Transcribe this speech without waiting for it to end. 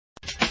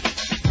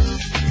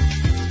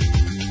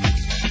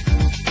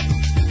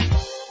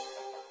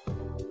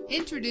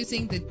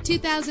Introducing the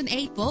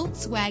 2008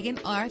 Volkswagen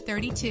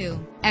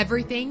R32.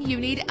 Everything you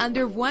need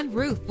under one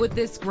roof with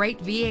this great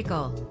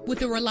vehicle.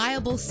 With a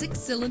reliable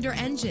 6-cylinder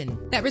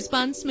engine that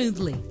responds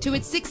smoothly to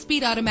its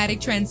 6-speed automatic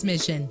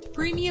transmission.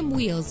 Premium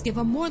wheels give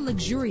a more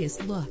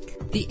luxurious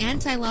look. The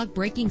anti-lock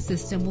braking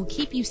system will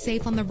keep you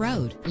safe on the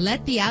road.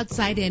 Let the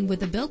outside in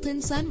with a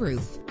built-in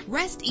sunroof.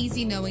 Rest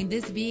easy knowing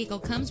this vehicle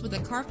comes with a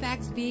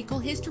Carfax Vehicle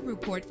History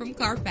Report from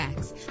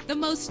Carfax, the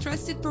most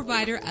trusted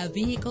provider of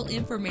vehicle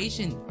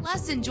information.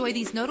 Plus, enjoy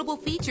these notable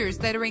features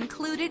that are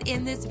included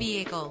in this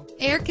vehicle: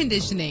 air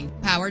conditioning,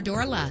 power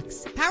door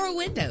locks, power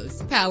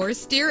windows, power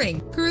steering,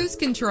 cruise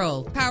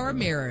control, power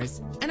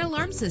mirrors, an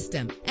alarm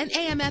system, an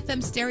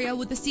AM/FM stereo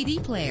with a CD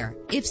player.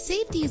 If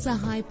safety is a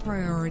high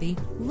priority,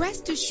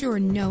 rest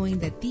assured knowing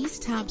that these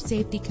top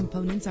safety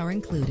components are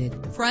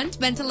included: front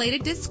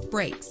ventilated disc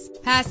brakes,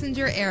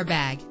 passenger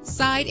airbag,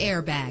 side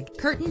airbag,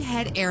 curtain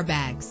head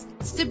airbags,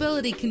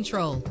 stability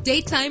control,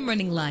 daytime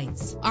running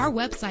lights. Our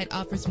website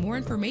offers more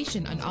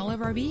information on all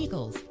of our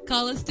vehicles.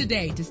 Call us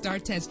today to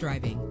start test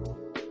driving.